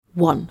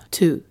1,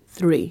 2,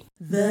 3.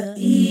 The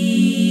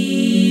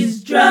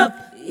Eavesdrop.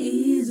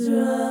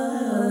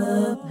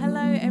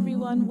 Hello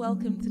everyone,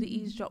 welcome to the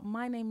Eavesdrop.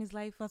 My name is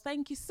Leifa.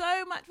 Thank you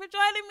so much for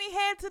joining me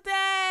here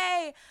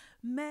today.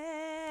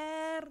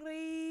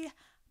 Merry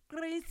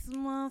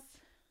Christmas.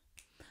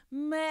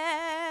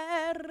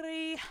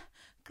 Merry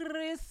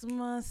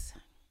Christmas.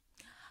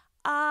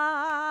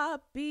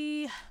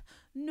 Happy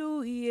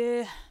New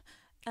Year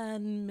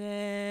and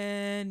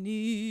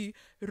many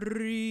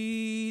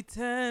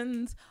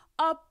returns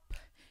up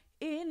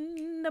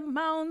in the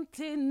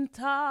mountain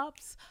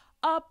tops,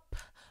 up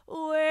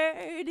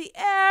where the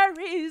air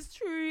is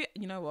true.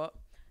 You know what?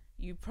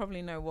 You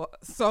probably know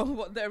what song,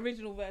 what the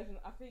original version.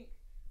 I think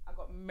I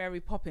got Mary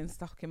Poppins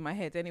stuck in my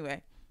head.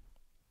 Anyway,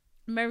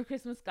 Merry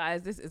Christmas,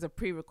 guys. This is a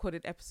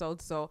pre-recorded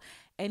episode, so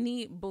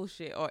any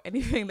bullshit or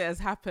anything that has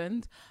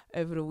happened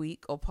over the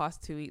week or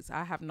past 2 weeks,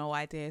 I have no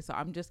idea. So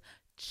I'm just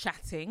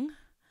chatting.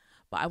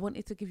 But I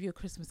wanted to give you a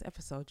Christmas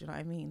episode, you know what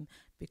I mean?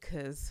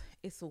 Because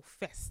it's all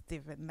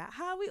festive and that.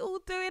 How are we all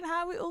doing?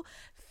 How are we all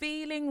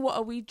feeling? What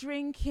are we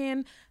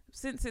drinking?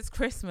 Since it's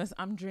Christmas,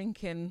 I'm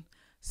drinking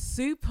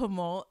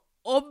Supermalt.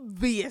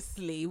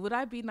 Obviously, would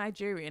I be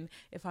Nigerian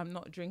if I'm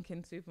not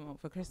drinking Supermalt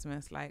for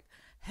Christmas? Like,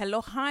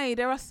 hello, hi.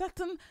 There are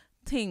certain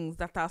things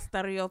that are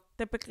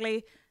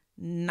stereotypically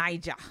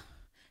Niger.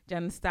 Do you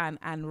understand?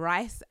 And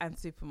rice and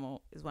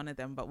Supermalt is one of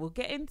them. But we'll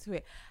get into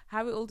it.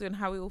 How we all doing?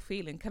 How we all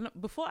feeling?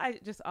 Before I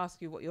just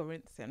ask you what you're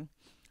rinsing,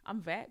 I'm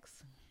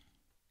vexed.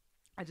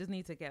 I just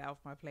need to get out of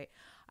my plate.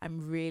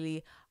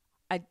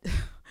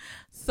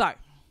 So,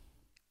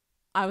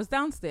 I was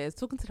downstairs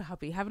talking to the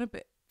hubby, having a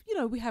bit,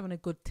 we're having a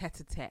good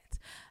tete-a-tete.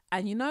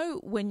 And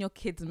when your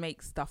kids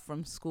make stuff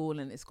from school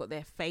and it's got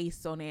their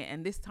face on it.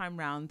 And this time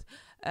round,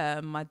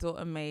 my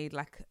daughter made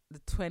like the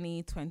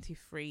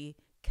 2023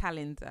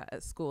 calendar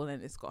at school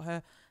and it's got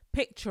her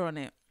picture on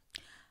it.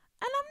 And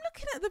I'm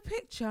looking at the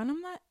picture and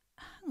I'm like,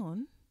 hang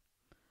on,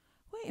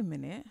 wait a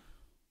minute.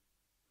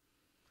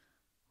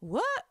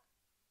 What?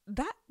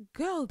 That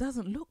girl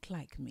doesn't look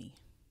like me.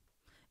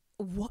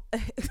 What?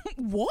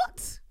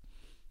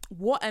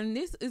 What? And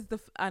this is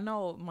I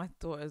know my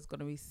daughter's going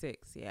to be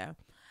 6, yeah.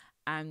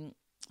 And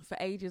for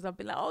ages I've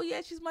been like, oh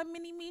yeah, she's my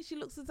mini me. She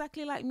looks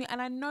exactly like me.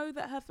 And I know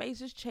that her face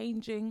is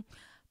changing,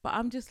 but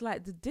I'm just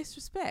like, the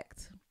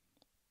disrespect.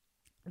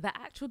 The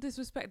actual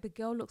disrespect. The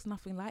girl looks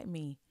nothing like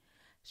me.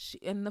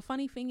 And the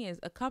funny thing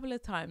is, a couple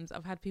of times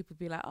I've had people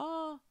be like,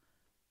 oh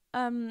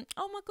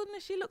my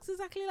goodness, she looks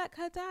exactly like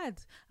her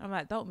dad. I'm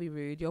like, don't be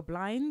rude. You're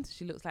blind.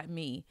 She looks like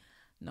me.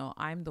 No,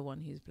 I'm the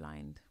one who's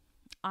blind.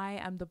 I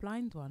am the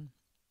blind one.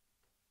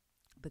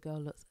 The girl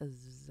looks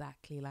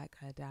exactly like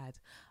her dad.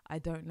 I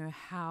don't know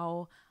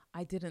how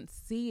I didn't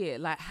see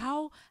it. Like,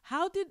 how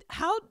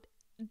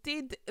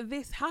did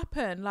this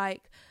happen?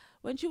 Like,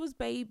 when she was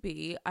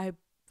baby, I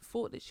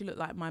thought that she looked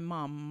like my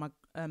mum,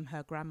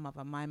 her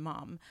grandmother, my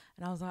mum.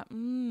 And I was like,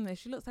 if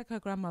she looks like her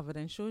grandmother,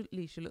 then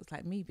surely she looks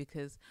like me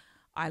because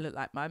I look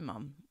like my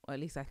mum, or at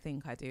least I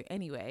think I do.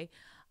 Anyway,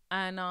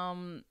 and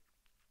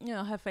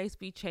her face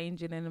be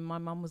changing, and my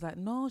mum was like,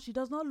 no, she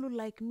does not look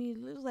like me. It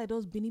looks like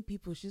those Beanie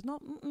people. She's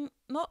not.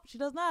 No, she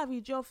does not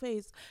have your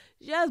face.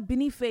 She has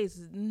Beanie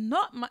face.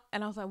 Not my.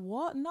 And I was like,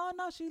 what? No,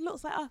 she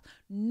looks like us.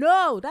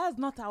 No, that's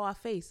not our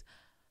face.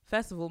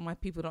 First of all, my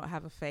people don't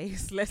have a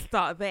face. Let's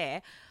start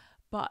there.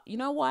 But you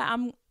know why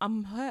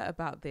I'm hurt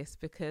about this?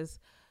 Because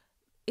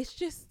it's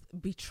just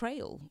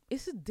betrayal.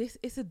 It's a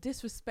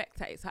disrespect.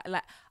 It's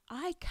like,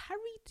 I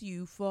carried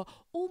you for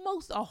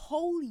almost a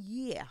whole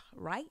year,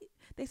 right?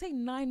 They say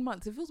 9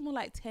 months. It feels more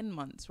like 10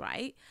 months,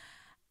 right?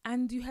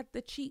 And you had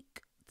the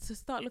cheek to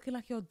start looking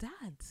like your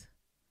dad.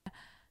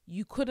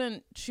 You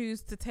couldn't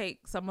choose to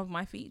take some of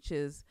my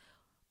features,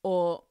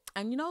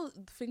 and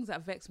things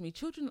that vex me.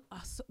 Children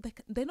are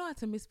they know how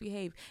to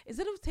misbehave.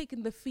 Instead of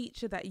taking the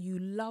feature that you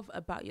love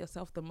about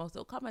yourself the most,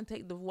 they'll come and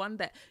take the one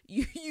that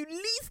you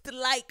least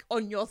like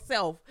on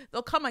yourself.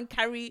 They'll come and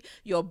carry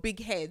your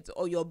big head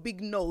or your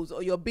big nose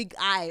or your big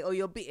eye or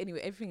your big... Anyway,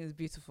 everything is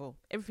beautiful.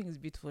 Everything is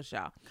beautiful,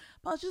 Sha.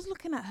 But I was just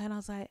looking at her and I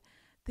was like,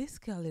 this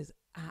girl is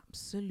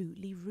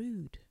absolutely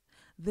rude.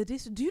 Do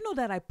you know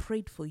that I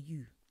prayed for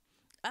you?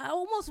 I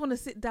almost want to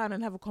sit down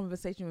and have a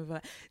conversation with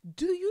her.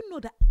 Do you know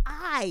that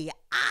I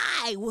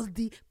was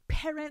the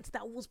parent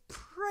that was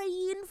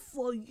praying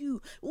for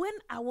you when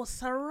I was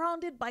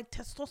surrounded by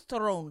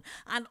testosterone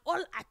and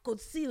all I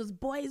could see was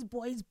boys.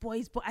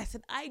 But I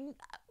said,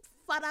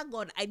 Father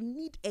God, I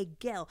need a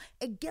girl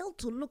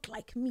to look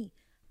like me.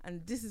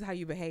 And this is how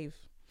you behave.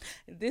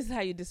 This is how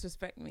you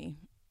disrespect me.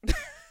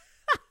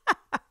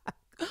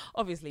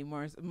 Obviously,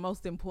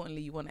 most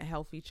importantly, you want a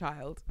healthy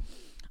child.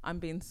 I'm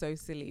being so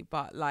silly,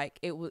 but like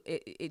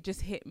it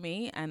just hit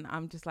me, and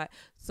I'm just like,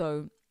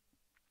 so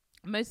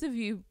most of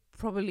you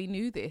probably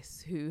knew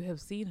this who have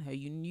seen her.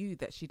 You knew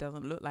that she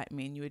doesn't look like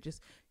me, and you were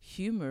just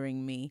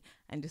humoring me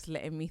and just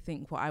letting me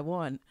think what I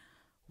want.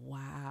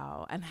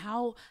 Wow. And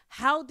how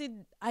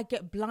did I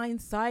get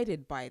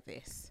blindsided by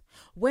this?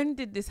 When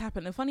did this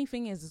happen? The funny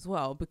thing is as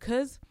well,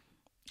 because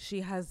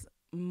she has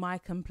my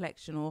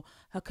complexion, or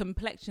her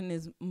complexion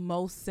is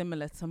most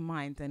similar to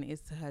mine than it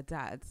is to her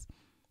dad's,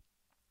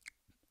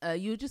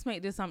 you just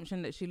make the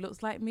assumption that she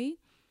looks like me,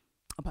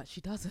 but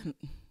she doesn't.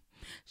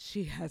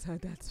 She has her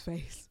dad's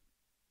face,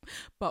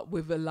 but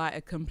with a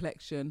lighter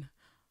complexion,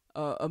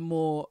 a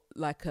more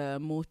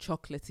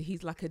chocolatey.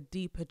 He's like a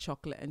deeper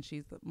chocolate, and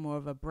she's more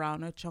of a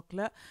browner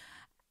chocolate.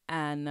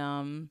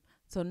 And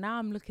so now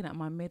I'm looking at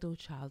my middle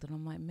child, and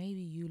I'm like,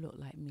 maybe you look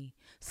like me.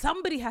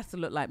 Somebody has to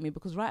look like me,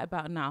 because right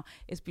about now,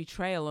 it's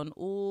betrayal on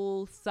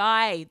all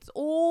sides,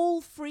 all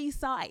three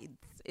sides.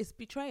 It's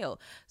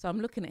betrayal. So I'm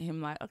looking at him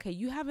like, okay,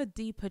 you have a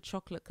deeper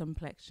chocolate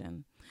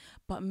complexion,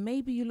 but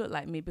maybe you look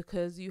like me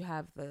because you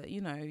have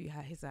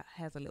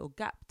has a little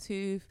gap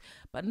tooth,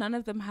 but none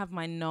of them have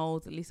my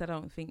nose. At least I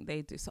don't think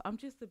they do. So I'm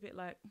just a bit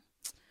like,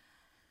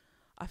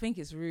 I think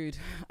it's rude.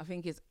 I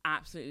think it's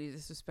absolutely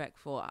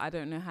disrespectful. I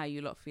don't know how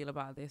you lot feel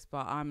about this,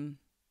 but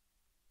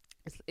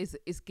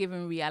it's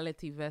given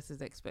reality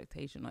versus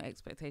expectation, or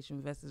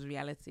expectation versus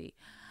reality.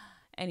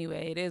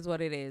 Anyway, it is what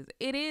it is.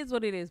 It is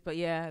what it is. But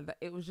yeah,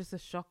 it was just a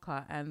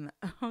shocker. And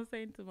I was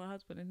saying to my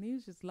husband, and he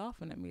was just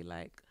laughing at me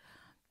like,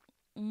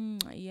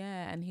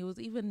 yeah. And he was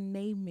even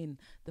naming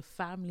the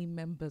family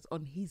members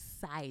on his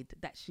side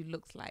that she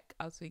looks like.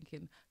 I was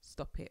thinking,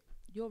 stop it.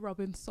 You're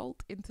rubbing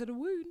salt into the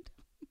wound.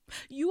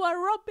 You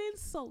are rubbing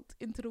salt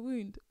into the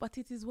wound. But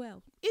it is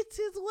well. It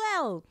is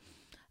well.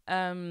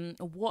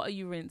 What are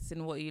you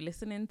rinsing? What are you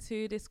listening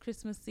to this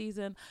Christmas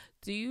season?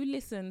 Do you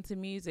listen to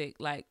music?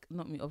 Like,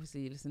 not me,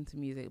 obviously you listen to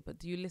music, but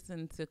do you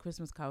listen to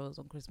Christmas carols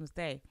on Christmas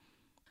Day?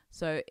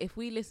 So if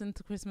we listen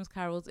to Christmas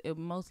carols, it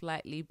will most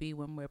likely be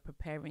when we're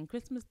preparing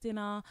Christmas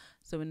dinner.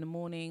 So in the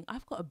morning,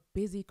 I've got a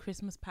busy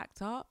Christmas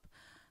packed up.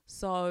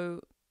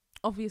 So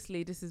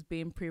obviously this is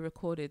being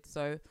pre-recorded.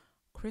 So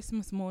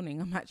Christmas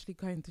morning, I'm actually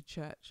going to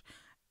church.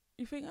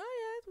 You think, oh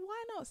yeah,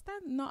 why not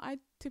stand? No, I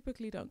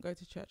typically don't go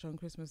to church on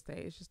Christmas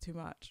Day. It's just too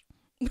much.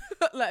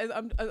 Like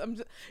I'm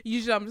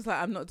just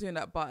like, I'm not doing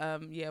that.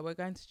 But yeah, we're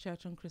going to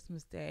church on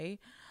Christmas Day.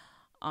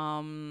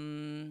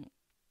 And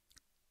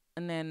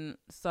then,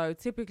 so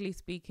typically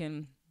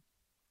speaking,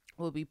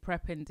 we'll be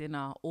prepping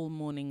dinner all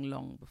morning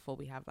long before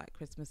we have like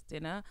Christmas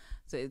dinner.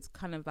 So it's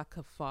kind of like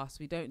a fast.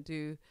 We don't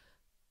do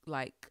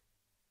like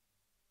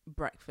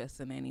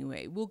breakfast in any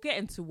way. We'll get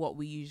into what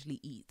we usually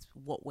eat,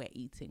 what we're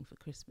eating for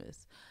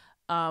Christmas.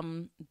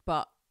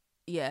 But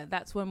yeah,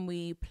 that's when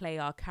we play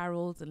our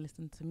carols and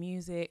listen to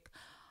music.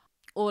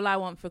 All I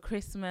Want for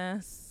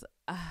Christmas,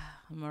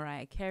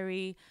 Mariah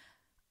Carey.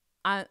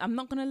 I'm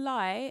not gonna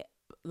lie,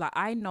 like,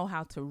 I know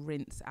how to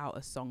rinse out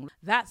a song.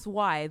 That's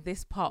why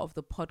this part of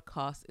the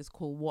podcast is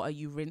called What Are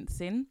You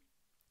Rinsing?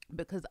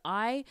 Because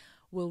I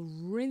will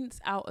rinse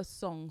out a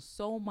song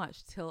so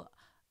much till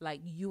like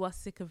you are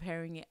sick of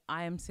hearing it.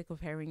 I am sick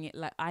of hearing it.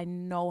 Like, I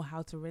know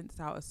how to rinse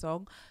out a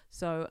song.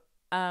 So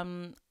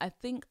I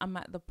think I'm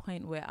at the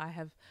point where I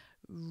have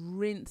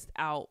rinsed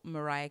out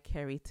Mariah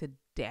Carey to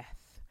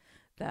death,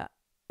 that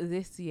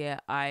this year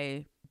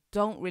I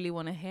don't really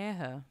want to hear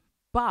her,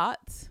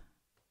 but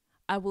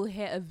I will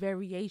hear a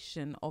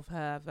variation of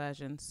her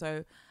version.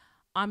 So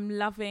I'm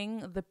loving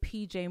the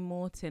PJ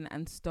Morton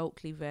and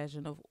Stokely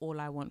version of All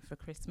I Want for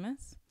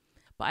Christmas.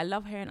 But I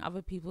love hearing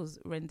other people's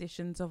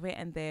renditions of it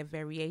and their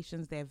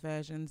variations, their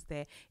versions,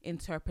 their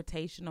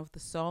interpretation of the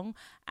song.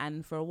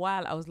 And for a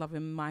while, I was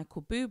loving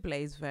Michael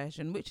Bublé's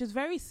version, which is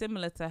very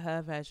similar to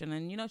her version.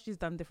 And, you know, she's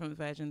done different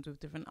versions with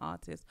different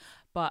artists.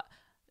 But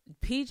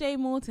PJ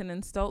Morton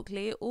and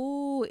Stokely,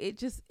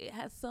 it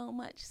has so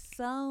much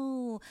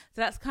soul.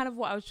 So that's kind of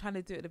what I was trying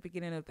to do at the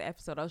beginning of the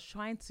episode. I was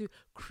trying to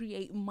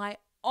create my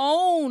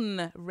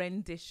own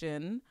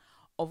rendition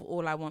of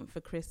All I Want for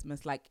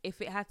Christmas. Like, if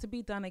it had to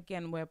be done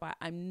again, whereby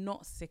I'm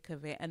not sick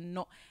of it and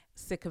not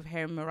sick of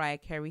hearing Mariah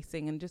Carey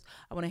sing, and just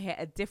I want to hear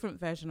a different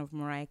version of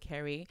Mariah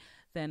Carey,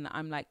 then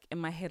I'm like in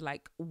my head,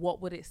 like,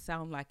 what would it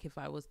sound like if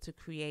I was to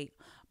create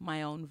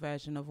my own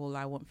version of All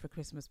I Want for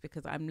Christmas?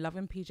 Because I'm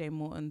loving PJ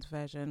Morton's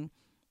version.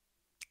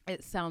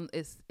 It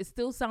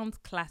still sounds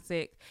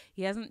classic.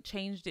 He hasn't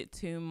changed it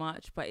too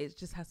much, but it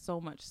just has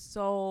so much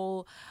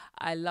soul.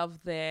 I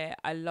love their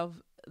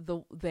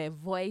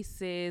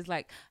voices,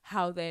 like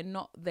how they're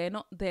not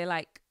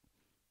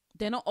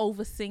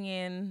over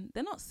singing.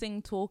 They're not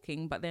sing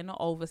talking, but they're not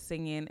over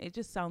singing. It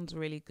just sounds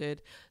really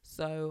good.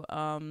 So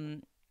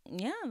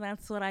yeah,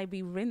 that's what I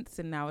be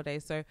rinsing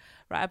nowadays. So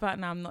right about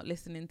now, I'm not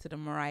listening to the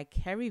Mariah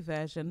Carey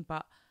version,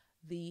 but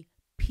the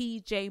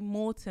PJ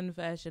Morton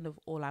version of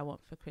All I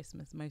Want for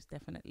Christmas. Most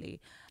definitely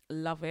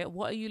love it.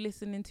 What are you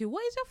listening to?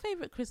 What is your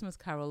favorite Christmas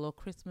carol or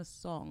Christmas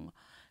song?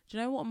 Do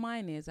you know what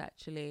mine is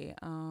actually?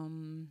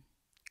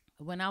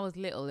 When I was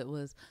little, it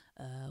was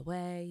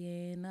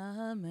away in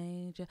a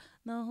manger,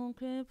 no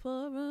crib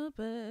for a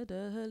bed,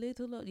 a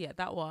little Lord. Yeah,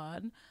 that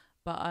one.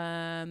 But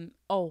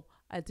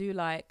I do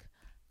like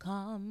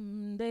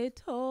Come, they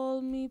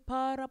told me,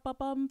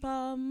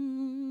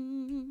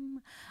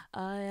 pa-ra-pa-pum-pum.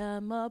 I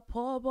am a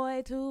poor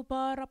boy too,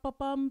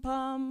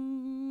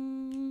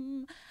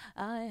 pa-ra-pa-pum-pum.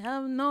 I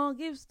have no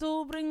gifts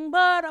to bring,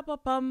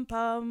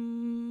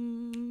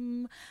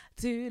 pa-ra-pa-pum-pum.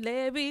 To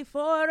lay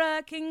before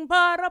a king,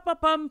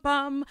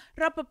 pa-ra-pa-pum-pum,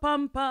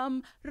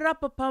 ra-pa-pum-pum,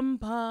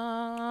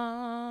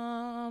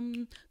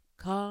 ra-pa-pum-pum.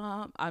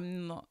 Come,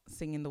 I'm not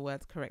singing the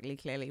words correctly,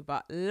 clearly,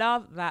 but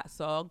love that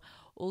song.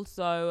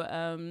 Also,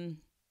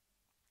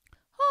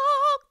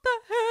 hark the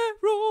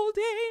herald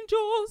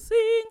angels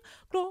sing.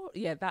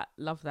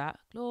 Love that.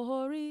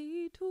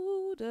 Glory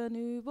to the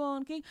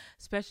newborn king.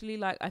 Especially,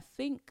 like, I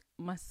think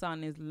my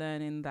son is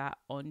learning that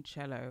on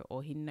cello,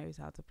 or he knows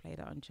how to play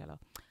that on cello.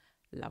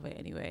 Love it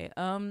anyway.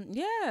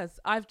 Yes,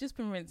 I've just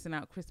been rinsing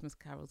out Christmas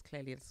carols,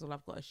 clearly. That's all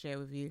I've got to share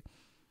with you.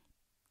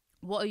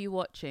 What are you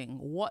watching?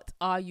 Do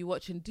you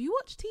watch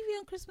TV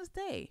on Christmas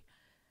Day?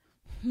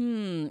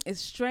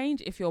 It's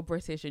strange if you're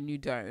British and you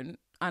don't.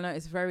 I know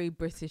it's a very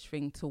British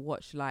thing to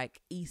watch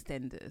like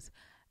EastEnders,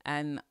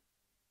 and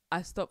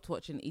I stopped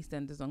watching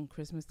EastEnders on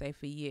Christmas Day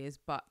for years.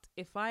 But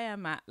if I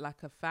am at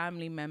like a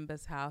family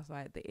member's house,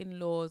 like the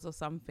in-laws or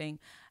something,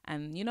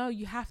 and you know,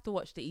 you have to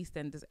watch the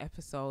EastEnders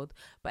episode,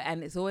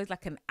 and it's always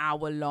like an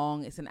hour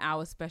long, it's an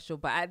hour special.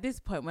 But at this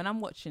point, when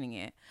I'm watching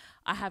it,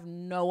 I have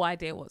no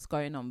idea what's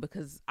going on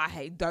because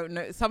I don't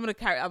know some of the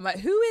characters. I'm like,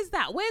 who is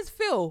that? Where's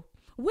Phil?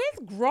 Where's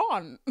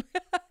Grant?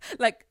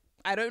 Like,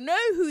 I don't know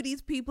who these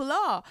people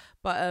are.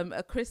 But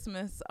a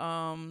Christmas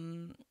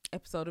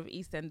episode of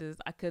EastEnders,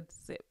 I could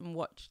sit and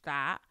watch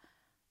that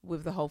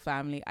with the whole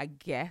family, I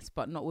guess,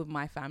 but not with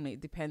my family. It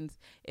depends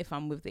if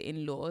I'm with the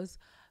in-laws.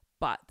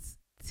 But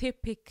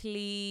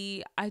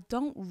typically, I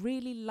don't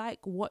really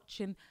like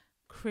watching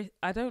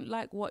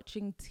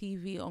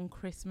TV on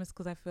Christmas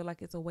because I feel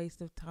like it's a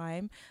waste of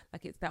time.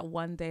 Like, it's that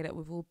one day that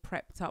we've all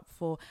prepped up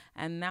for.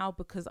 And now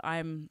because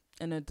I'm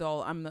an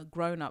adult, I'm a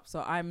grown up,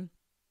 so I'm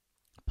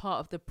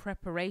part of the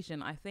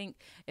preparation. I think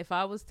if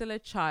I was still a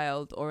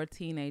child or a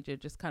teenager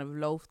just kind of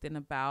loafing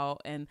about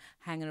and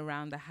hanging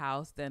around the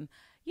house, then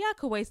yeah, I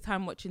could waste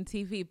time watching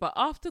TV. But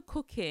after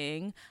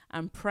cooking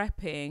and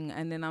prepping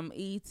and then I'm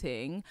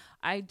eating,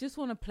 I just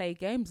want to play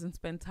games and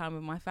spend time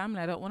with my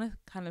family. I don't want to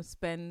kind of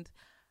spend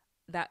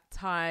that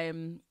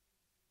time.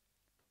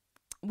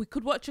 We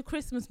could watch a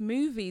Christmas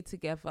movie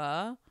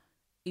together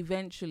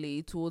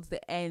eventually towards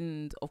the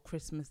end of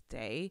Christmas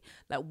Day,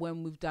 like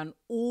when we've done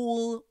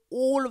all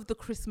of the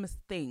Christmas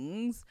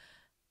things.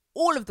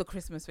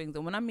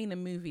 And when I mean a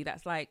movie,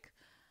 that's like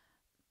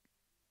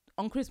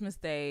on Christmas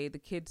Day, the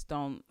kids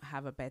don't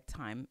have a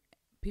bedtime.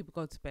 People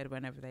go to bed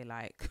whenever they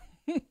like.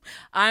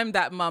 I'm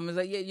that mum is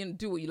like, yeah, you know,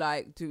 do what you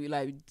like,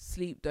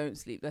 sleep, don't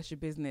sleep, that's your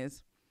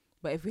business.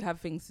 But if we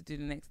have things to do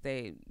the next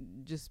day,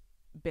 just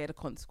bear the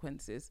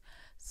consequences.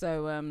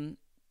 So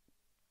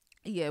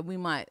yeah,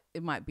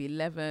 it might be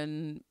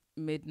 11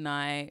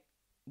 midnight.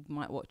 We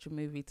might watch a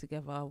movie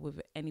together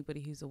with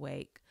anybody who's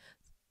awake,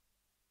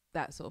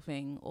 that sort of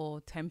thing,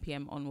 or 10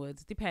 p.m.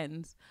 onwards,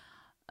 depends.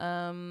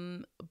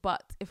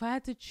 But if I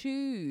had to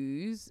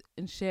choose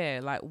and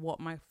share like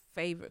what my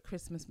favorite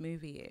Christmas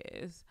movie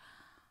is,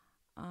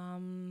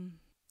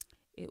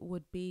 it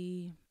would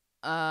be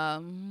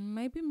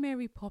maybe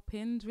Mary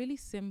Poppins. Really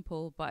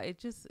simple, but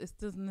it's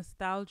the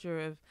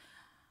nostalgia of,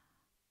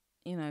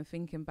 you know,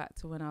 thinking back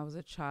to when I was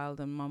a child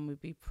and mum would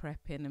be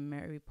prepping and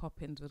Mary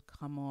Poppins would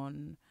come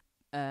on.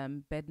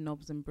 Bed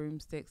Knobs and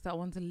Broomsticks, that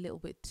one's a little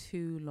bit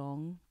too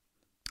long,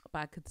 but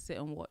I could sit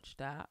and watch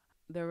that.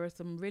 There are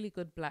some really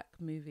good black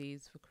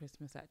movies for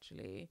Christmas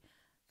actually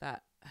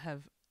that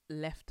have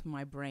left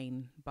my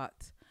brain,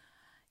 but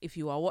if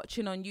you are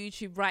watching on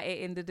YouTube, write it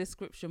in the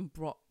description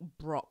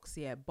box.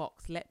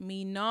 Let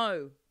me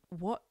know.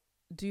 What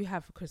do you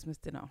have for Christmas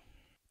dinner?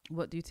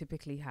 What do you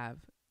typically have?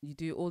 You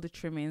do all the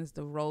trimmings,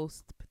 the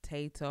roast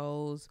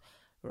potatoes,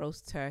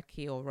 roast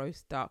turkey or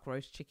roast duck,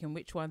 roast chicken.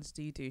 Which ones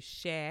do you do?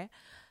 Share.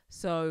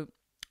 So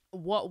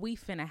what we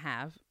finna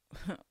have,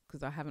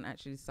 because I haven't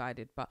actually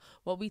decided, but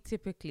what we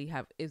typically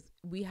have is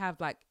we have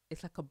like,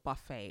 it's like a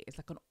buffet. It's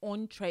like an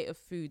entree of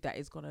food that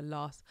is going to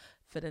last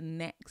for the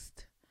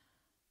next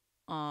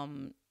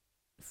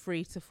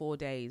 3 to 4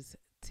 days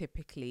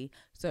typically.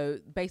 So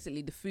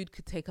basically the food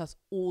could take us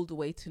all the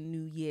way to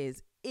New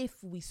Year's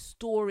if we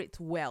store it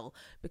well,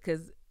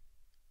 because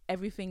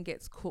everything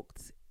gets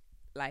cooked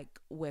like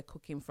we're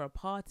cooking for a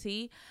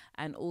party.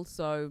 And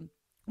also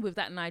with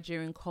that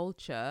Nigerian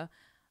culture,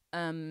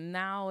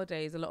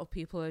 nowadays a lot of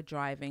people are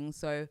driving,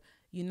 so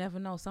you never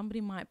know,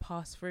 somebody might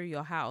pass through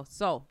your house.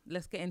 So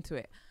let's get into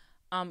it.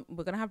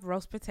 We're gonna have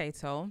roast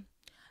potato.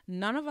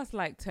 None of us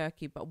like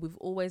turkey, but we've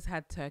always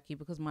had turkey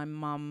because my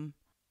mum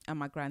and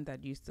my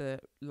granddad used to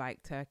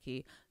like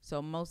turkey.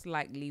 So most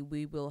likely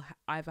we will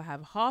either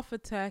have half a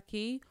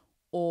turkey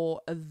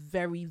or a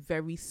very,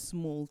 very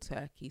small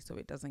turkey so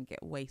it doesn't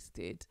get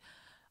wasted.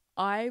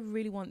 I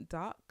really want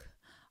duck.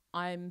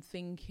 I'm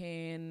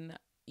thinking,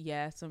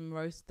 some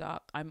roast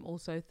duck. I'm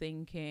also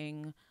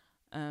thinking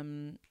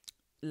some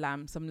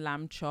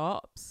lamb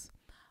chops.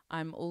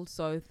 I'm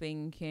also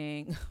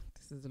thinking,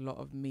 this this is a lot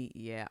of meat.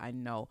 Yeah, I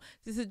know.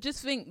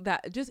 Just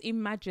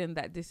imagine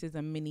that this is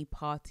a mini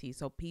party.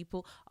 So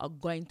people are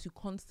going to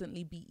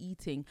constantly be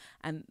eating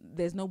and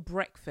there's no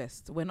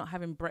breakfast. We're not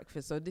having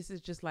breakfast. So this is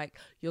just like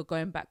you're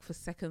going back for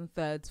second,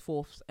 thirds,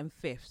 fourths and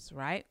fifths,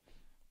 right?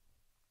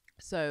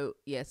 So,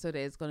 yeah, so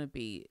there's going to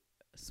be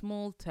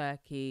small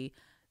turkey,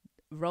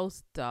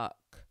 roast duck.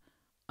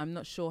 I'm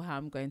not sure how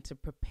I'm going to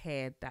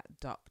prepare that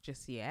duck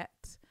just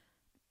yet.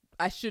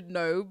 I should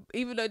know,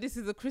 even though this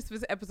is a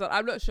Christmas episode,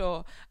 I'm not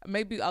sure.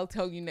 Maybe I'll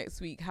tell you next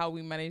week how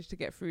we managed to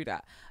get through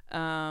that.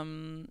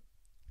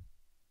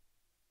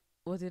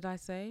 What did I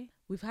say?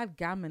 We've had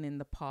gammon in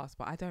the past,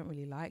 but I don't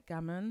really like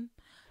gammon.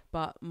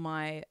 But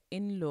my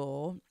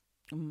in-law,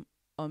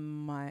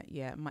 my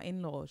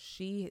in-law,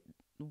 she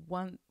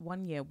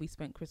one year we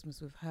spent Christmas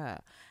with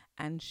her,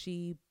 and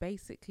she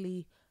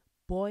basically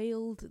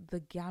boiled the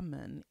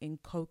gammon in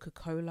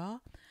Coca-Cola,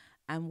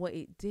 and what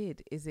it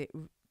did is it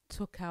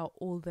took out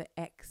all the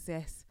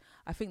excess.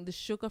 I think the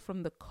sugar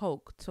from the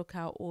Coke took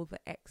out all the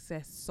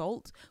excess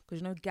salt,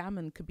 because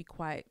gammon could be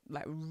quite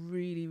like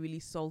really, really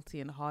salty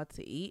and hard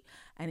to eat,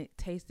 and it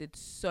tasted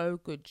so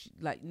good,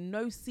 like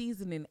no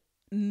seasoning.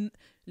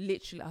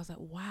 Literally, I was like,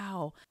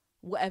 wow.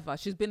 Whatever,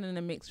 she's been in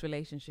a mixed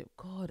relationship.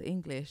 God,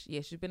 English.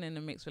 Yeah, she's been in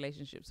a mixed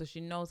relationship, so she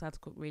knows how to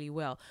cook really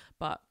well.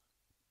 But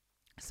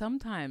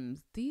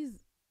sometimes they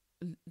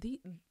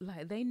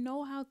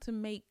know how to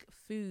make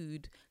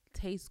food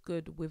taste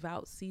good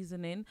without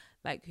seasoning.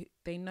 Like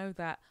they know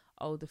that,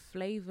 the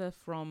flavor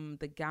from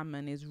the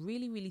gammon is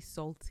really, really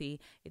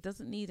salty. It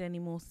doesn't need any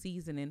more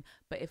seasoning.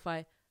 But if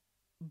I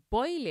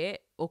boil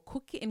it or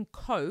cook it in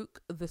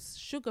Coke, the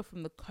sugar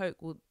from the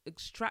Coke will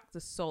extract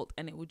the salt,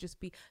 and it will just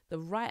be the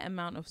right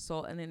amount of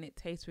salt, and then it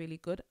tastes really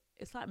good.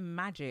 It's like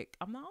magic.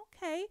 I'm like,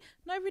 okay,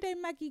 no everyday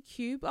Maggie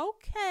cube.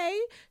 Okay,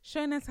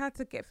 showing us how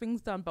to get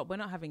things done. But we're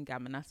not having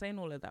gammon. I'm saying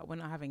all of that. We're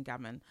not having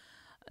gammon.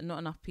 Not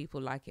enough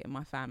people like it in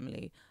my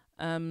family.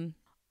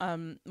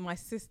 My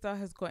sister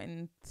has got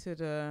into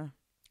the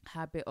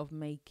habit of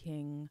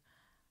making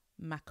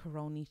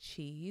macaroni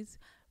cheese,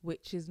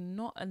 which is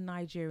not a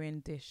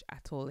Nigerian dish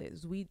at all.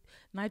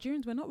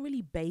 Nigerians, we're not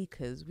really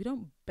bakers. We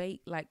don't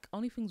bake, like,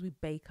 only things we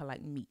bake are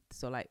like meat.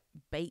 So like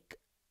bake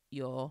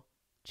your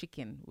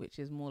chicken, which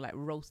is more like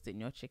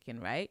roasting your chicken,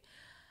 right?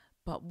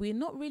 But we're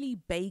not really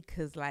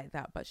bakers like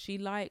that. But she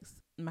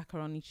likes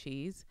macaroni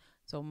cheese,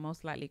 so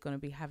most likely going to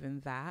be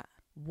having that.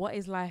 What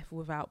is life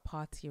without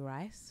party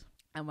rice?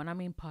 And when I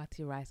mean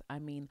party rice, I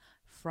mean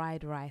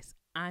fried rice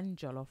and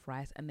jollof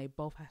rice, and they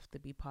both have to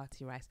be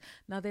party rice.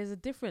 Now there's a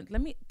difference.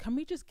 Can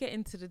we just get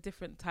into the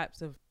different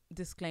types of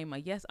disclaimer?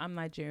 Yes, I'm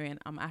Nigerian,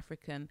 I'm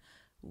African.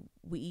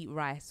 We eat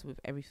rice with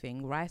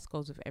everything. Rice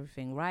goes with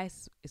everything.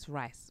 Rice is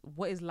rice.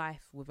 What is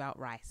life without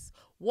rice?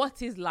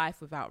 What is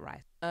life without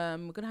rice?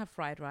 We're gonna have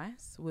fried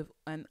rice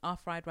our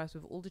fried rice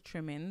with all the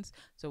trimmings.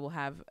 So we'll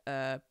have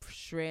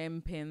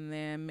shrimp in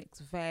there,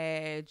 mixed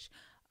veg,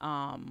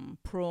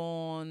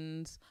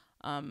 prawns,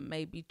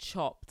 maybe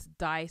chopped,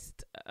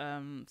 diced,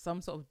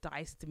 some sort of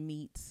diced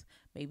meats,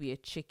 maybe a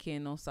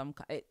chicken or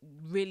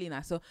really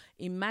nice. So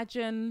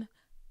imagine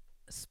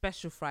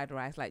special fried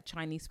rice, like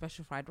Chinese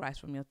special fried rice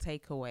from your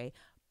takeaway,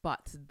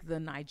 but the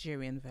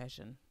Nigerian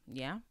version.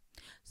 Yeah.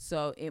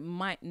 So it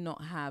might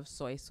not have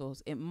soy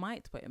sauce. It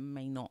might, but it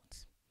may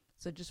not.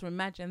 So just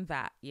imagine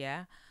that.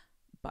 Yeah.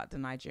 But the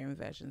Nigerian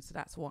version. So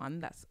that's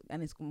one.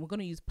 We're going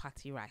to use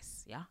patty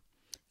rice. Yeah.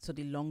 So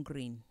the long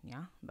green.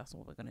 Yeah. That's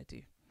what we're going to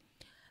do.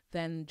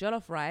 Then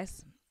jollof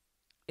rice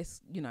is,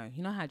 you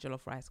know how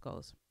jollof rice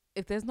goes.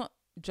 If there's not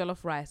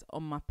jollof rice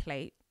on my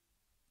plate,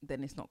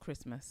 then it's not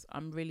Christmas.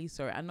 I'm really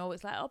sorry. I know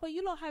it's like, but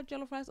you don't have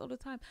jollof rice all the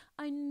time.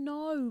 I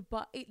know,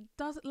 but it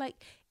doesn't, like,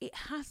 it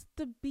has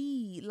to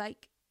be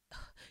like,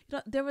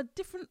 there are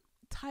different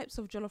types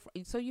of jollof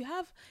rice. So you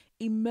have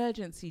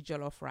emergency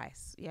jollof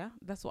rice. Yeah,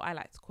 that's what I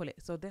like to call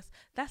it. So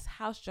that's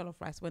house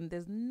jollof rice, when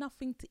there's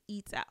nothing to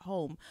eat at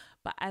home.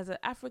 But as an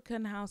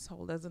African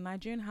household, as a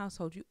Nigerian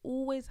household, you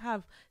always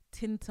have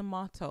tin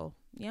tomato.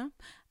 Yeah.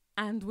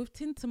 And with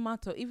tin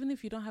tomato, even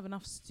if you don't have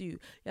enough stew, you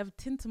have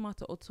tin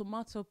tomato or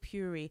tomato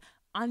puree,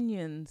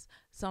 onions,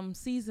 some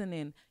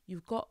seasoning.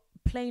 You've got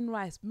plain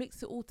rice.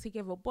 Mix it all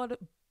together.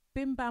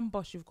 Bim bam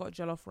bosh, you've got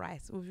jollof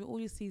rice. With all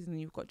your seasoning,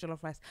 you've got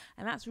jollof rice.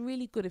 And that's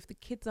really good if the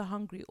kids are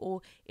hungry,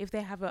 or if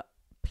they have a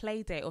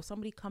play date, or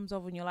somebody comes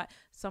over and you're like,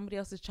 somebody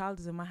else's child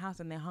is in my house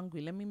and they're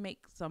hungry. Let me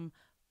make some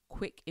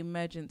quick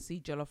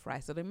emergency jollof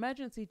rice. So the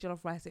emergency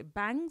jollof rice, it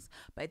bangs,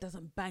 but it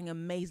doesn't bang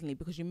amazingly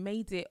because you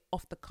made it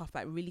off the cuff,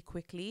 like really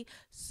quickly.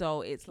 So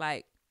it's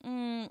like,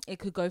 it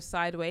could go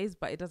sideways,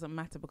 but it doesn't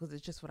matter because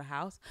it's just for the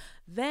house.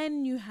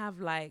 Then you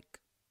have like,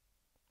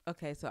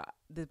 okay, so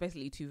there's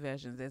basically two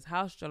versions. There's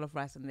house jollof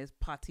rice and there's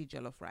party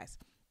jollof rice,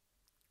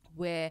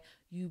 where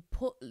you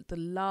put the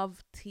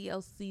love,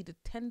 TLC, the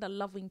tender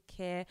loving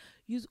care,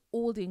 use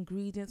all the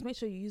ingredients. Make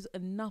sure you use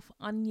enough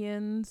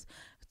onions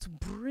to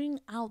bring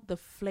out the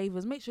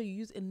flavors. Make sure you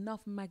use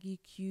enough Maggi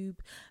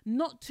cube,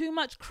 not too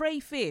much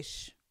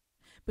crayfish,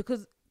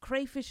 because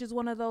Crayfish is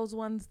one of those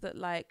ones that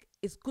like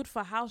it's good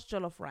for house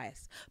jollof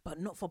rice, but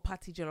not for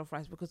party jollof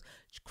rice, because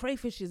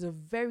crayfish is a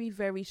very,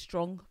 very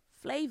strong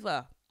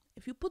flavor.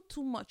 If you put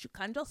too much, you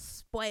can just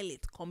spoil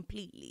it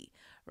completely,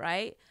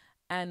 right?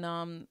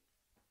 And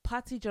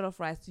party jollof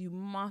rice, you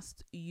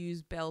must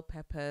use bell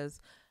peppers,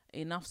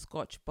 enough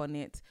Scotch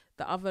bonnet,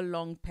 the other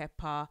long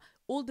pepper,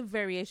 all the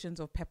variations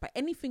of pepper.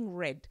 Anything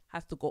red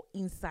has to go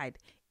inside,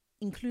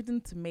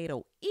 including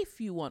tomato,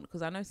 if you want,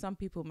 because I know some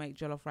people make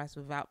jollof rice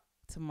without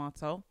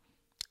tomato.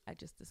 I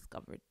just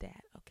discovered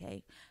that.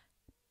 Okay,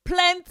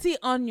 plenty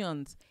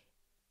onions.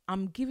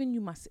 I'm giving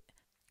you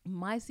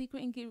my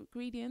secret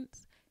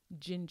ingredients.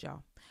 Ginger.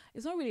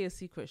 It's not really a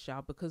secret, Shah,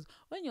 because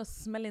when you're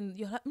smelling,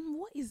 you're like,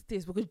 what is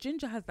this? Because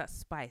ginger has that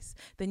spice.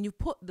 Then you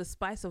put the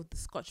spice of the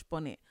Scotch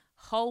bonnet.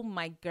 Oh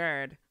my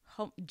god,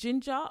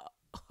 ginger.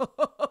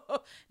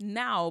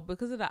 Now,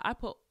 because of that,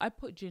 I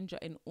put ginger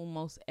in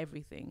almost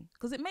everything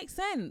because it makes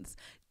sense.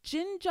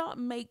 Ginger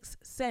makes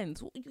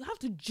sense. You have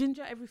to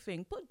ginger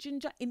everything. Put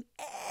ginger in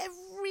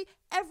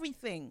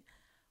everything,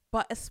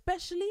 but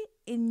especially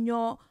in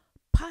your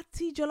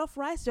party jollof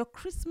rice, your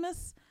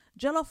Christmas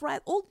jollof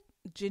rice. All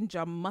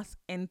ginger must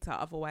enter,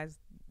 otherwise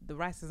the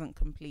rice isn't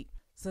complete.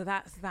 So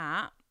that's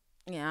that.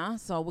 Yeah,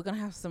 so we're gonna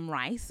have some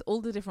rice,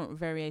 all the different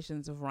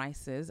variations of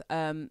rices.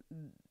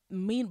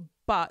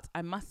 But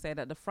I must say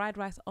that the fried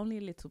rice only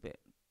a little bit,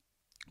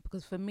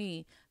 because for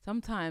me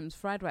sometimes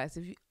fried rice,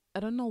 I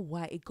don't know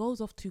why it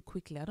goes off too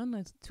quickly. I don't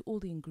know, to all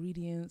the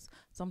ingredients,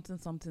 something.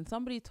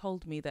 Somebody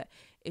told me that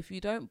if you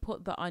don't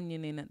put the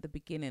onion in at the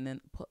beginning and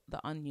put the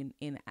onion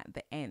in at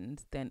the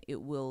end, then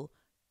it will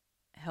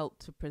help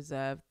to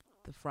preserve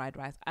the fried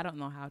rice. I don't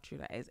know how true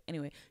that is.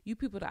 Anyway, you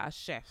people that are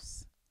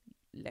chefs,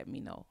 let me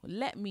know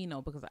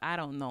because I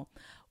don't know.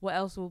 What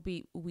else will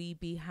we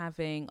be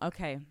having?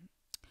 Okay,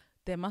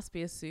 there must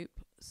be a soup.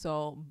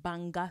 So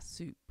banga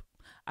soup.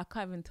 I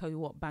can't even tell you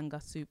what banga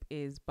soup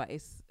is, but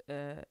it's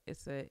a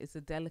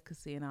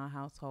delicacy in our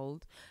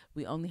household.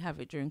 We only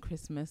have it during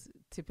Christmas.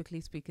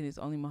 Typically speaking, it's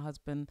only my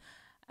husband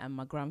and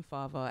my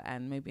grandfather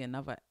and maybe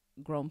another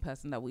grown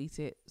person that will eat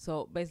it.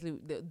 So basically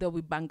there'll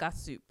be banga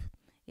soup.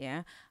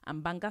 Yeah,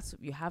 and banga soup,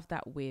 you have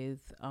that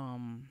with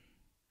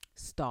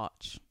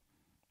starch.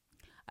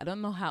 I don't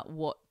know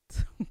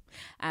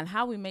and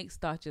how we make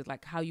starch is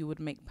like how you would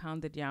make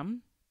pounded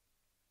yam,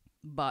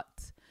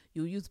 but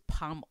you use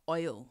palm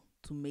oil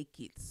to make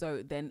it.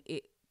 So then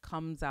it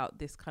comes out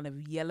this kind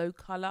of yellow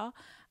color,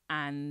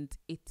 and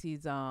it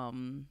is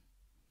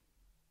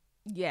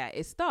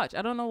it's starch.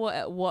 I don't know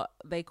what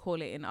they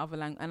call it in other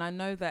language, and I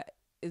know that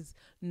is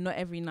not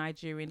every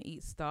Nigerian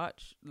eats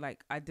starch.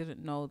 Like I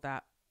didn't know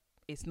that.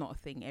 It's not a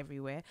thing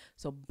everywhere.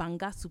 So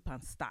banga soup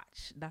and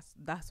starch.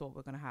 That's what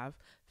we're gonna have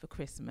for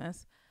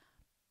Christmas.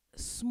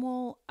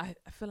 I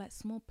feel like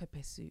small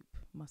pepper soup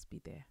must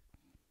be there.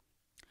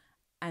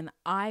 And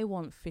I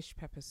want fish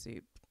pepper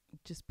soup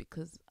just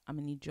because I'm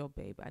a new job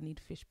babe. I need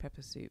fish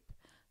pepper soup.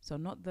 So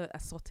not the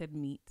assorted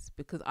meats,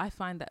 because I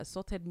find that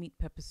assorted meat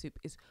pepper soup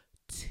is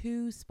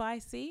too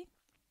spicy.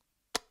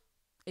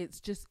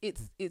 It's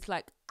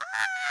like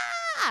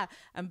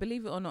and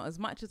believe it or not, as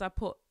much as I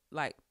put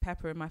like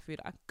pepper in my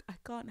food, I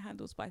can't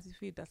handle spicy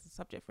food. That's a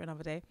subject for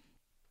another day.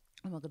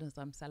 Oh my goodness,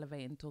 I'm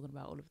salivating talking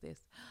about all of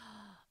this.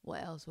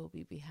 What else will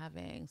we be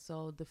having?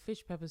 So the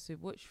fish pepper soup,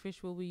 which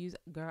fish will we use?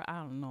 Girl, I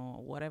don't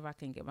know. Whatever I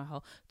can get my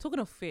whole. Talking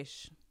of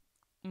fish,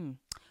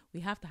 we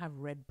have to have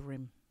red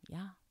brim.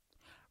 Yeah,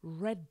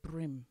 red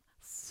brim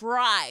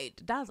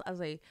fried. That's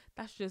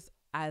just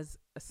as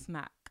a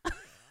snack. We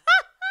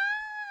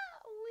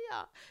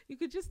are. You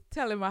could just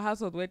tell in my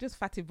household we're just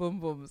fatty boom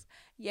booms.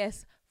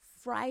 Yes,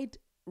 fried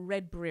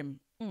red brim.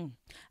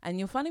 And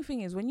your funny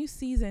thing is when you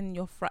season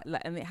your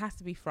and it has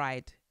to be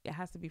fried.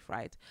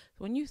 So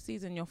when you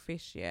season your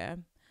fish,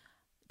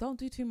 don't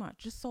do too much.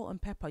 Just salt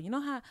and pepper. You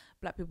know how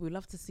black people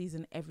love to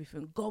season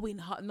everything, going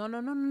hot.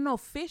 No.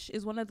 Fish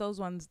is one of those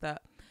ones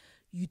that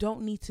you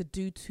don't need to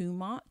do too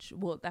much.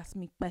 Well, that's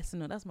my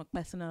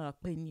personal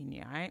opinion,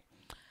 yeah, right?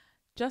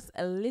 Just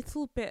a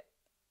little bit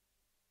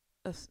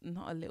of,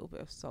 not a little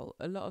bit of salt,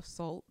 a lot of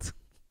salt.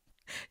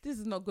 This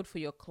is not good for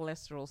your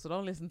cholesterol, so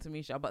don't listen to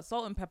me, Sha. But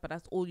salt and pepper,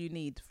 that's all you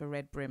need for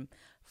red brim.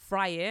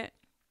 Fry it.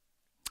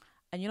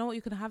 And you know what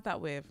you can have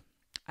that with?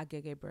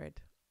 Agege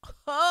bread.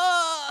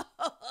 Oh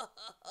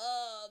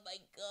my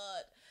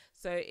God.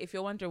 So if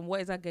you're wondering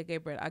what is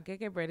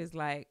agege bread is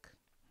like,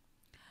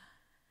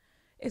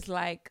 it's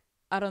like,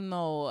 I don't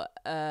know,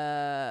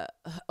 a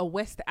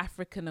West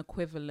African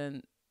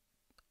equivalent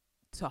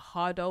to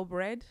hardo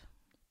bread.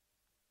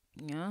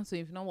 Yeah, so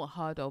if you know what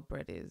hardo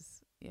bread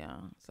is, yeah,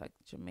 it's like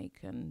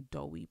Jamaican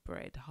doughy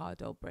bread,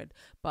 hardo bread,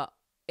 but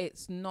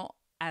it's not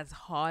as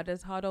hard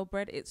as hardo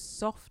bread. It's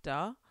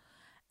softer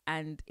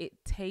and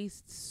it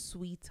tastes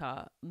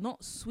sweeter.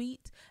 Not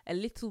sweet, a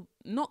little,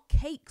 not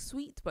cake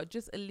sweet, but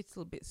just a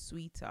little bit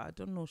sweeter. I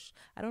don't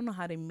know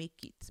how they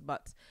make it,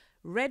 but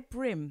red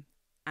brim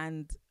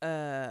and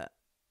that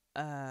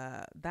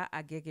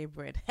agege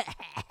bread.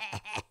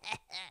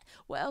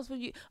 What else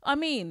would you? I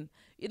mean,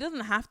 It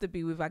doesn't have to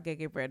be with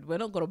agege bread. We're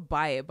not gonna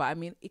buy it, but I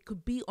mean, it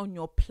could be on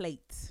your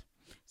plate.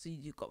 So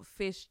you've got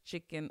fish,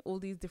 chicken, all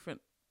these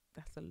different.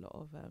 That's a lot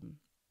of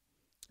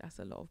That's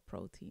a lot of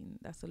protein.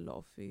 That's a lot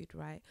of food,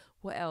 right?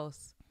 What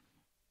else?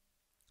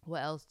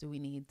 What else do we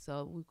need?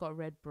 So we've got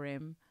red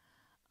brim.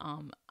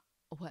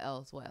 What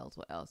else?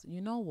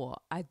 You know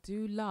what? I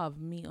do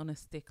love meat on a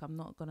stick. I'm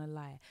not gonna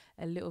lie.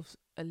 A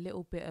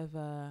little bit of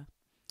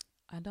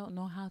I don't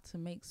know how to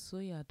make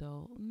suya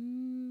though.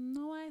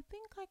 No, I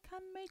think I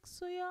can make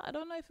suya. I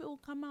don't know if it will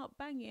come out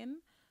banging.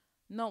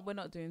 No, we're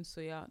not doing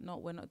suya. No,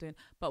 we're not doing.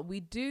 But we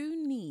do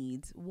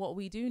need. What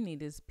we do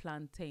need is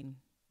plantain,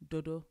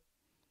 dodo.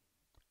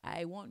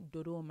 I want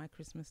dodo on my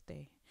Christmas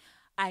day.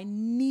 I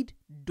need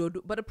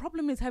dodo. But the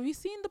problem is, have you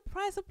seen the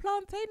price of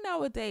plantain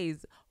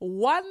nowadays?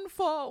 1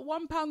 for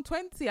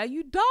 £1.20. Are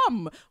you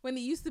dumb? When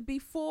it used to be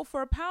 4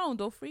 for £1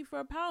 or 3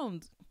 for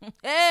 £1.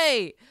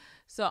 Hey!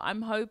 So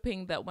I'm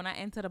hoping that when I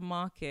enter the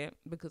market,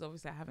 because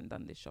obviously I haven't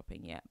done this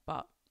shopping yet,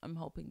 but I'm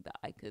hoping that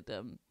I could,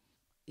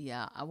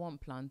 I want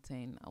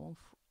plantain. I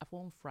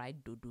want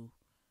fried dodo.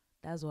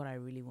 That's what I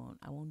really want.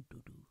 I want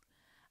dodo.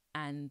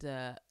 And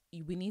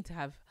we need to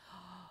have...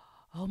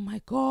 Oh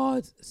my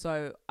God.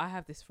 So I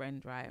have this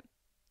friend, right?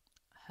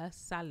 Her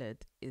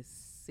salad is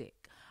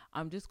sick.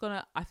 I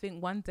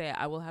think one day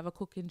I will have a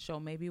cooking show,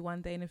 maybe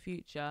one day in the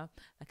future,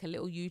 like a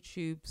little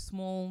YouTube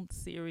small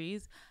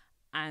series.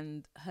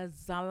 And her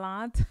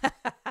salad,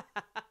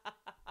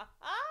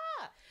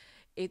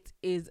 it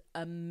is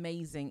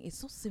amazing. It's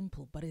so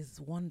simple, but it's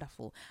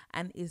wonderful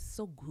and it's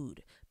so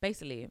good.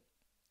 Basically,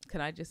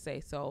 can I just say,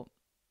 so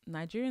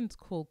Nigerians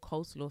call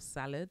coleslaw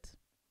salad.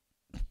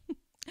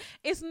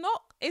 It's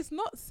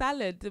not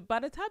salad. By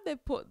the time they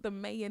put the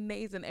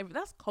mayonnaise and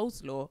everything, that's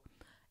coleslaw.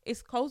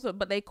 It's coleslaw,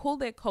 but they call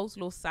their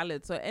coleslaw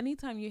salad. So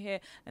anytime you hear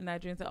a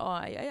Nigerian say,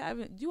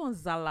 do you want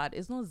salad?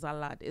 It's not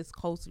salad, it's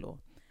coleslaw.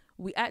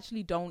 We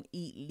actually don't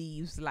eat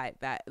leaves like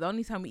that. The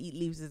only time we eat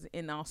leaves is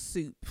in our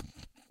soup.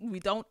 We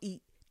don't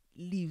eat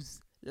leaves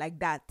like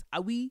that.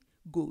 Are we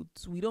good?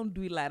 We don't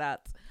do it like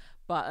that.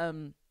 But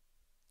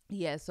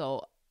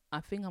so I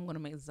think I'm gonna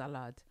make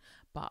salad.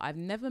 But I've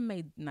never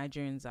made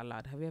Nigerian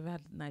salad. Have you ever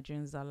had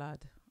Nigerian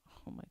salad?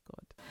 Oh my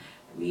God.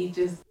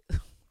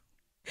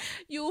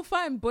 You'll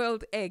find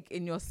boiled egg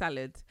in your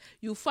salad.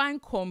 You'll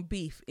find corned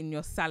beef in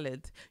your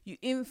salad.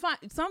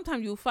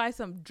 Sometimes you'll find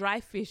some dry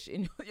fish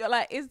in you're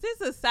like, is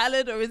this a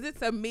salad or is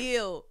this a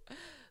meal?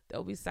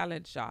 There'll be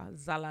salad.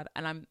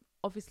 And I'm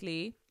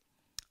obviously,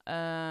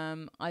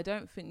 I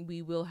don't think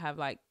we will have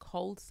like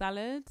cold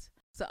salad.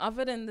 So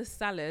other than the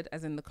salad,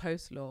 as in the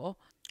coleslaw,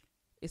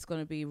 it's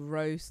going to be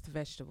roast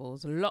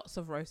vegetables, lots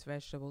of roast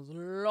vegetables,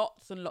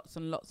 lots and lots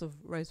and lots of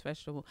roast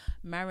vegetable,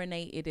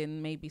 marinated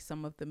in maybe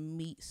some of the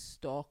meat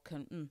stock,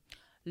 and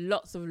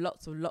lots of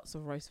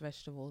roast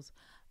vegetables.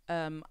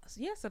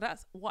 So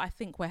that's what I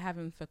think we're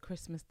having for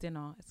Christmas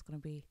dinner. It's going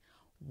to be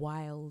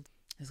wild.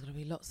 There's going to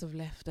be lots of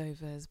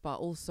leftovers, but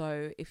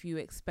also if you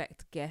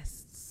expect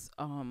guests,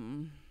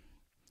 then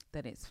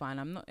it's fine.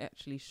 I'm not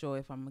actually sure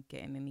if I'm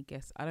getting any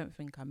guests. I don't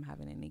think I'm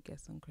having any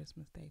guests on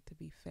Christmas Day, to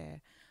be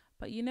fair.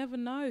 But you never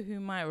know who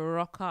might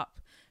rock up,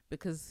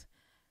 because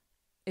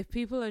if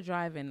people are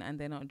driving and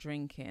they're not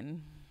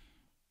drinking,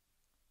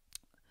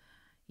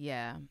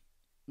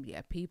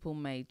 people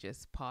may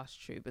just pass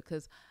through.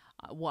 Because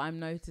what I'm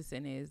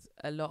noticing is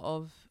a lot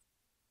of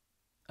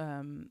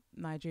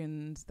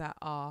Nigerians that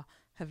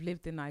have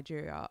lived in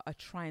Nigeria are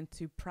trying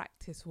to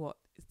practice what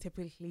is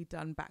typically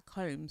done back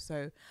home.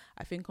 So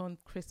I think on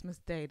Christmas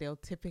Day, they'll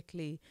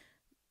typically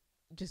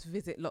just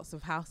visit lots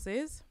of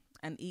houses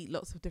and eat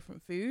lots of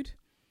different food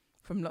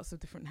from lots of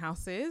different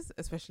houses,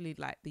 especially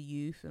like the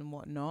youth and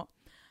whatnot.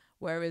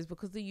 Whereas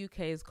because the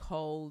UK is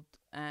cold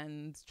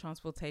and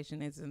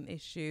transportation is an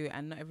issue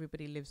and not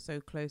everybody lives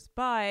so close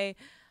by,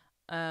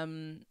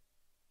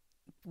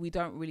 we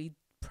don't really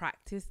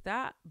practice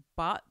that.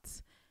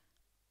 But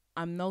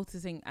I'm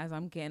noticing as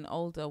I'm getting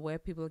older, where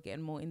people are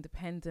getting more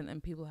independent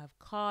and people have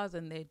cars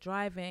and they're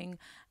driving,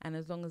 and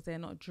as long as they're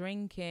not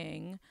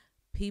drinking,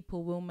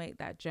 people will make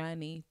that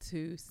journey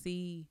to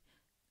see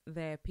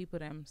their people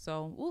them.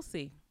 So we'll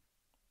see.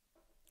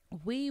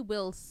 We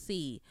will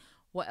see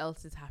what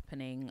else is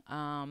happening.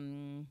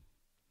 So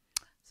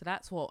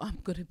that's what I'm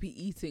going to be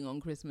eating on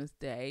Christmas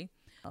Day.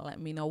 Let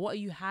me know. What are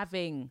you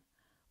having?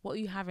 What are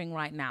you having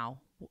right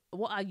now?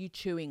 What are you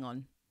chewing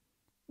on?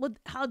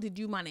 How did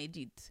you manage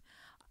it?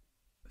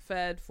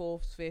 3rd,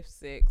 4th,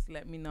 5th, 6th.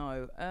 Let me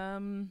know.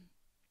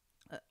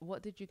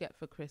 What did you get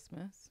for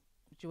Christmas?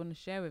 Do you want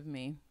to share with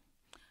me?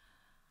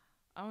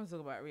 I want to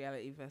talk about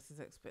reality versus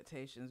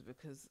expectations,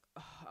 because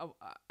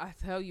I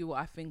tell you what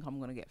I think I'm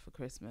going to get for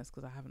Christmas,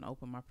 because I haven't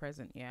opened my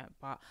present yet,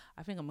 but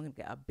I think I'm going to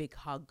get a big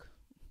hug.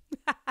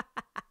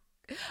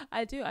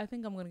 I do. I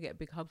think I'm going to get a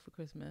big hug for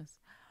Christmas.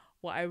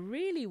 What I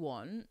really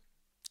want,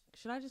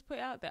 should I just put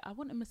it out there? I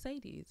want a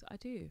Mercedes. I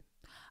do.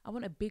 I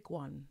want a big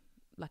one,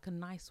 like a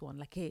nice one,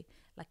 like a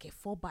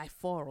 4x4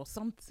 or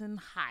something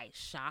high,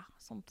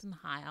 something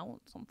high. I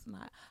want something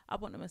high. I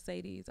want a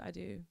Mercedes. I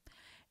do.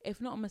 If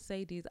not a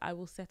Mercedes, I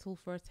will settle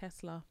for a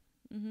Tesla.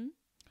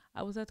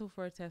 I will settle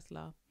for a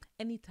Tesla,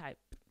 any type.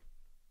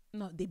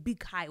 No, the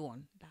big high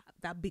one.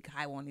 That big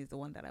high one is the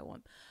one that I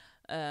want.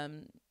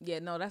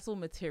 That's all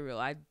material.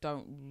 I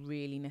don't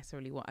really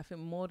necessarily want. I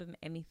think more than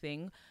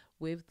anything,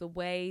 with the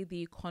way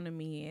the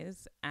economy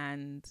is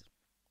and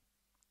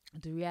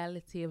the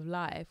reality of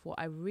life, what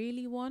I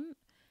really want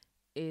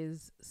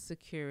is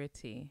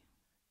security.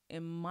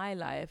 In my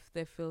life,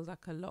 there feels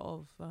like a lot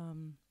of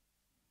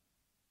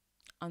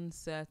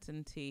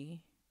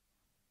uncertainty,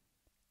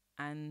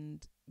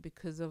 and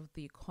because of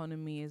the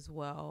economy as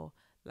well,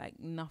 like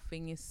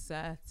nothing is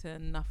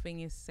certain,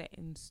 nothing is set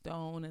in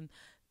stone, and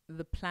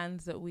the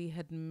plans that we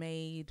had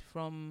made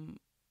from,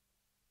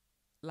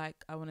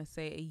 like, I want to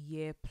say a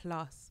year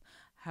plus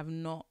have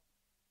not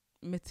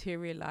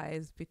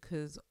materialized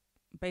because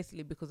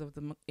of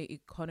the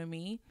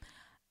economy.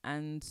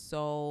 And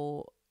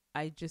so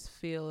I just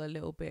feel a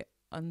little bit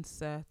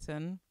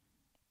uncertain,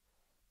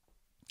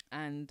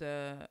 and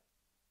I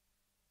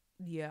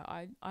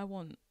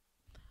want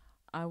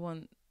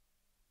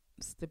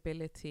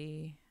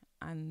stability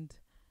and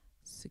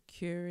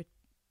security.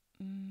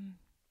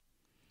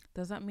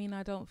 Does that mean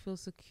I don't feel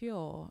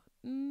secure?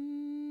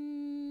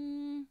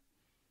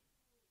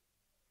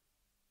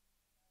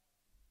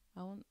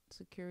 I want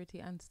security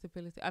and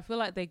stability. I feel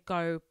like they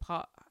go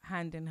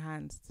hand in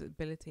hand,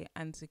 stability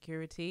and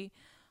security.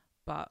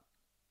 But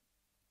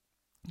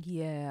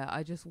yeah,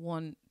 I just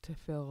want to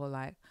feel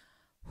like,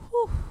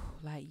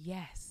 like,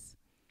 yes,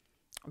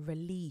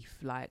 relief.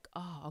 Like,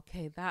 oh,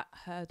 okay, that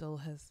hurdle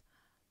has,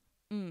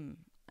 and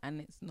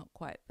it's not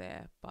quite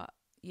there. But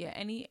yeah,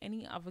 any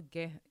other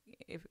gift,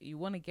 if you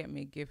want to get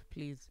me a gift,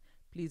 please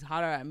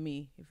holler at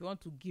me. If you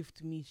want to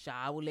gift me,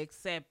 I will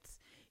accept,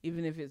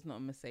 even if it's not a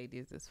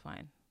Mercedes. It's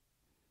fine.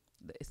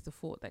 It's the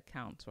thought that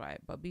counts,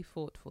 right? But be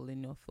thoughtful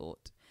in your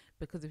thought,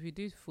 because if you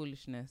do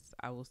foolishness,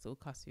 I will still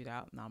cuss you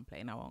out. No, I'm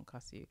playing. I won't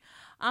cuss you.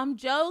 I'm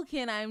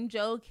joking.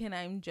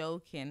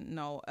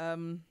 No.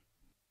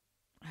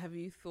 Have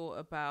you thought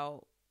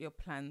about your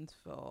plans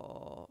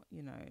for,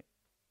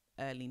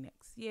 early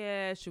next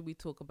year? Should we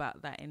talk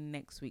about that in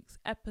next week's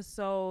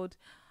episode?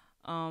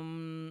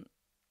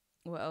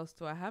 What else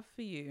do I have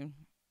for you?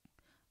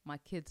 My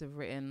kids have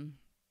written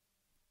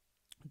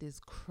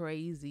this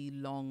crazy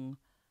long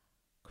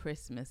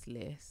Christmas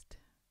list.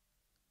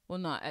 Well,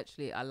 no,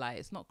 actually, I lie.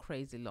 It's not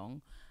crazy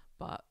long,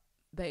 but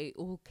they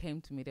all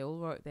came to me. They all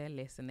wrote their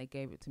list and they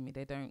gave it to me.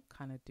 They don't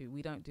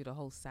we don't do the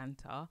whole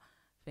Santa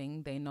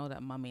thing. They know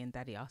that mummy and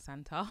daddy are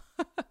Santa.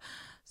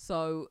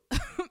 So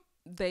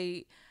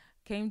they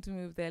came to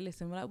me with their list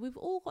and were like, we've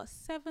all got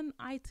 7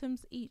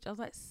 items each. I was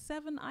like,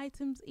 7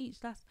 items each?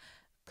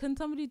 Can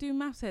somebody do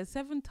maths here?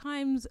 7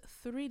 times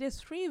 3, there's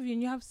 3 of you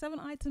and you have 7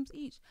 items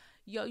each.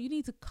 Yo, you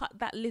need to cut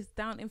that list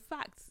down. In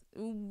fact,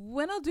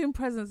 we're not doing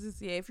presents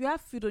this year. If you have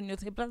food on your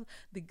table,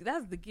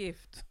 that's the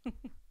gift.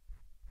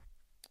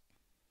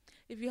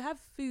 If you have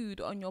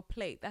food on your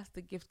plate, that's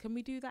the gift. Can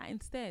we do that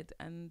instead?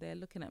 And they're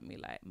looking at me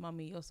like,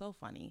 Mummy, you're so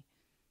funny.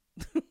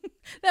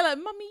 They're like,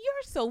 Mummy,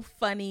 you're so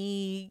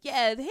funny.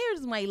 Yeah,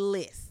 here's my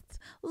list.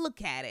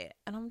 Look at it.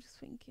 And I'm just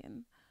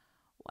thinking,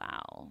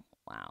 wow.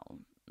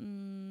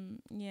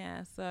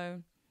 Yeah,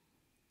 so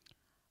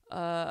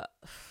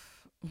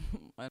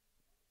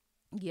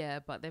yeah,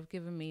 but they've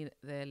given me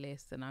their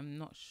list and I'm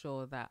not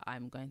sure that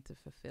I'm going to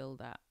fulfill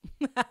that.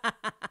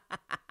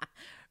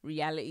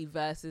 Reality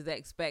versus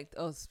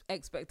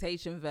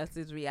expectation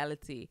versus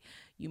reality.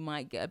 You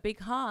might get a big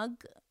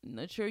hug.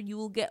 Not sure you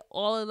will get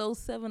all of those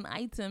 7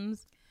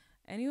 items.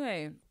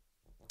 Anyway,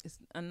 it's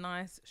a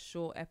nice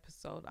short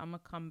episode. I'm gonna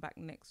come back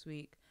next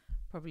week,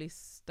 probably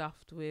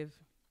stuffed with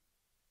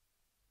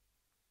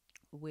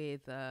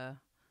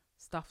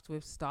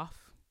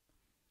stuff.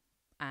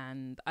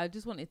 And I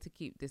just wanted to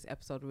keep this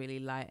episode really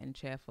light and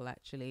cheerful,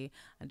 actually,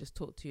 and just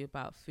talk to you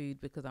about food,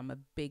 because I'm a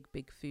big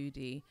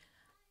foodie.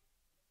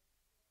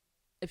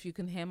 If you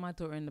can hear my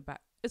daughter in the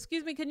back,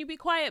 excuse me, can you be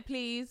quiet,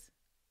 please?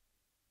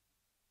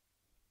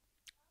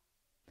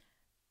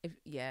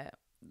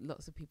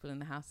 Lots of people in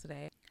the house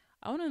today.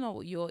 I want to know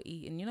what you're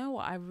eating. You know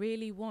what I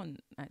really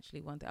want,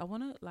 actually, one day? I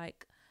want to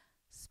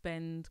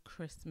spend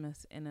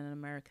Christmas in an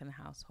American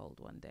household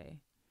one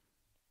day.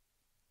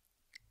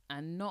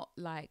 And not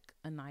like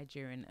a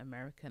Nigerian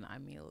American. I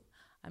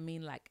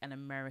mean like an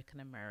American,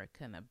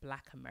 a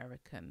Black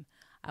American.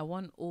 I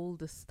want all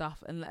the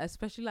stuff, and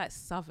especially like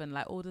Southern,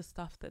 like all the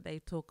stuff that they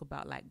talk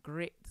about, like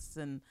grits.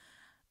 And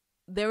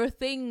there are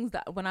things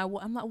that when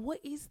I'm like, what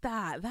is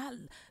that?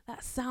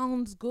 That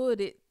sounds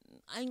good.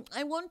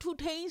 I want to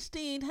taste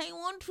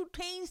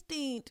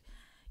it.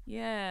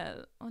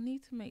 Yeah, I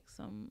need to make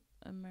some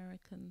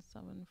American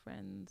Southern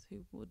friends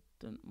who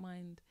wouldn't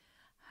mind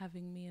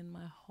having me and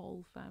my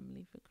whole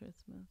family for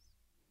Christmas.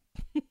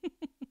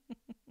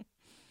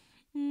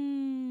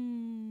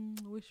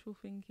 Wishful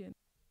thinking.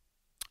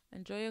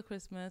 Enjoy your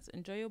Christmas.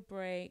 Enjoy your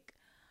break.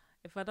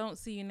 If I don't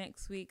see you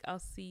next week, I'll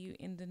see you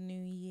in the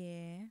new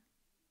year.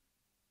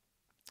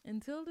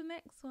 Until the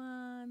next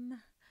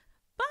one.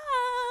 Bye.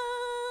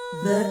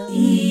 The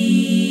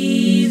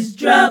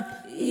eavesdrop.